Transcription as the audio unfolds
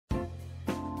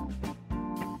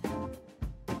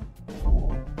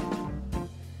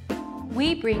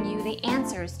we bring you the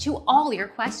answers to all your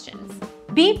questions.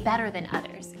 Be better than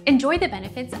others. Enjoy the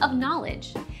benefits of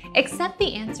knowledge. Accept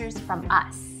the answers from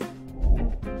us.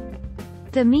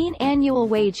 The mean annual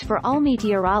wage for all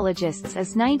meteorologists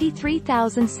is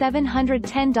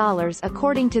 $93,710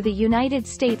 according to the United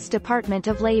States Department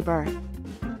of Labor.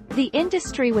 The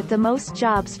industry with the most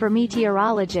jobs for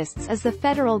meteorologists is the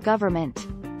federal government.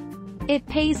 It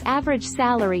pays average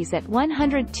salaries at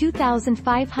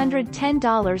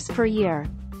 $102,510 per year.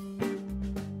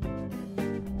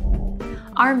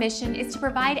 Our mission is to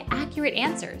provide accurate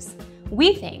answers.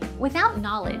 We think without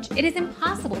knowledge, it is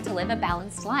impossible to live a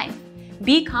balanced life.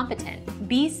 Be competent,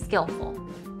 be skillful.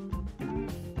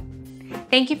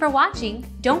 Thank you for watching.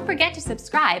 Don't forget to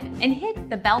subscribe and hit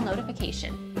the bell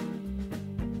notification.